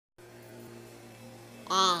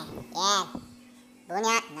Yeah.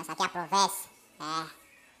 Bunya nasakia province.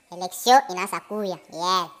 Eleksio inaanza kuya.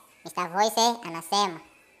 Yeah. Mr. Voice anasema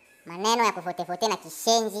maneno ya kuvote na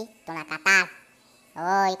kishenzi tunakataa.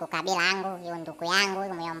 Iko kabila yangu, hiyo ndugu yangu,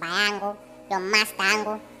 hiyo myomba yangu, hiyo master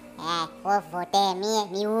yangu. Vote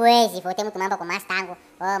mie uwezi vote mtu mambo kwa master yangu.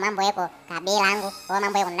 Mambo yako kabila yangu,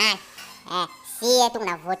 mambo yako nani? Sie tu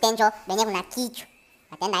kuna vote njo benye kuna kichwa.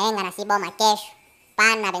 Batenda yenga na siboma kesho.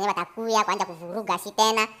 Pana benye batakuya kuanza kuvuruga si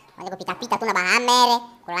tena. Kuanza kupita tu na bahamere,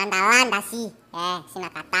 kulanda si. Sina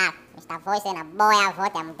kataa. Mr. Voice na boya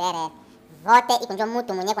vote ya mdere. Vote iko njo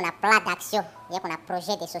mtu mwenye kuna plan d'action, yeye kuna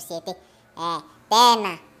projet de société.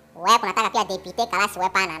 Tena wewe kunataka pia député kalasi wewe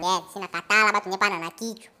pana. Sina katala batu nyepana na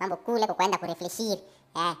kichwa. Mambo kule kwa kwenda kurefleshir.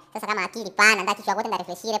 Sasa kama akili pana ndio kichwa yote ndio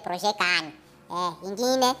refleshir projet kani.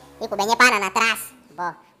 Ingine iko benye pana na trust.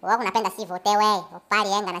 Wewe unapenda si vote wewe.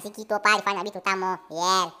 Opali yenga na si kitu opali fanya vitu tamo.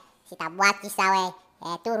 Sitabwaki sawa.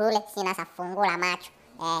 Turule sina safungula macho.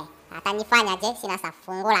 Atanifanya je sina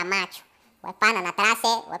safungula macho. Wepana na trase,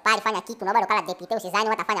 wepali fanya kitu na bado kala depute usizani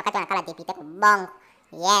watafanya wakati wanakala depute kubongo.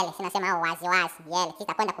 Sina sema hao wazi.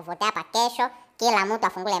 Sita kwenda kuvote hapa kesho, kila mtu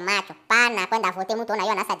afungule macho. Pana kwenda vote mtu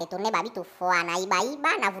unaiona sasa detourner babitu fua na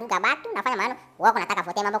iba na vuruga batu nafanya maana wako nataka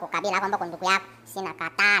vote mambo kwa kabila hapo mambo ndugu yako. Sina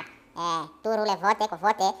kataa. Turule vote kwa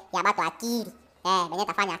vote ya batu akili. Benye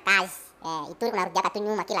tafanya kazi. Ituri kunarudia tu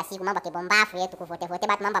nyuma kila siku mambo kibombafu yetu kuvote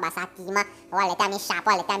batu mambo basatima waletea mishapo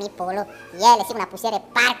waletea mipolo siku na pusiere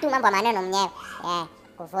partout mambo maneno mnyewe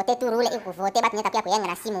kuvote turule kuvote batu nyeta pia kuyenga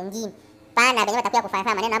na simu ngine pana benye batapia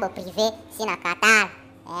kufanya maneno abo privé sina kataa.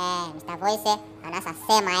 Mr. Voice anasa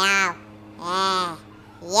sema yao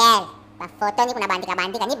bafoto ni kuna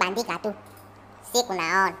bandika ni bandika tu siku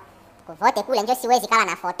naona kuvote kule njo siwezi kala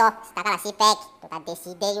na foto sitakala si peki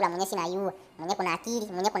tutadeside yula mwenye sina yua mwenye kuna akili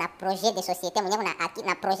mwenye kuna projet de société mwenye kuna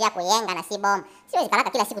na projet ya kuyenga na si bomba siwezi kalaka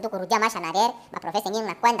kila siku tu kurudia masha na rere ba profesa nyingi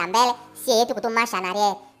nakwenda mbele si yetu kutu masha na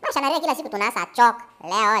rere kila siku tunasa choka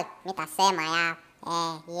leo mitasema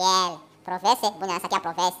yao profesa bunya nasakia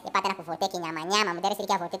profesa ipata na kuvote kinyama mudere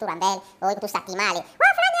sirikia vote tura mbele kutu sakimale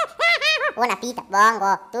unapita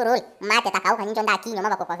bongo turul mate takauka ninjo nda kinyo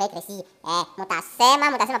mama kwa vetre si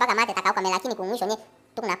mutasema paka mate takauka lakini kumwisho ni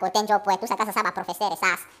tukuna potenjo poe tu sasa saba professeur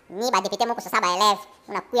sasa ni ba député moko saba élève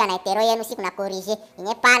unakuya na hetero yenu siku na corriger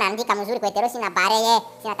yenye pana andika mzuri kwa hetero sina bare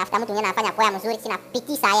sina tafuta mtu mwingine anafanya poa mzuri sina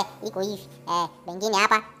pitisa iko hivi bengine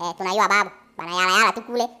hapa tunayua babu bana yala tu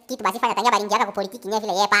kule kitu basi fanya tanya baringi yaka kwa politiki nye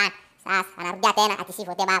vile pana sasa anarudia tena ati si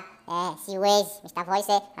vote babu siwezi Mr.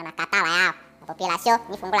 Voice anakatala yao population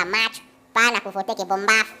ni fungula macho pana kuvote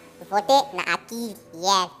kibombafu kuvote na akili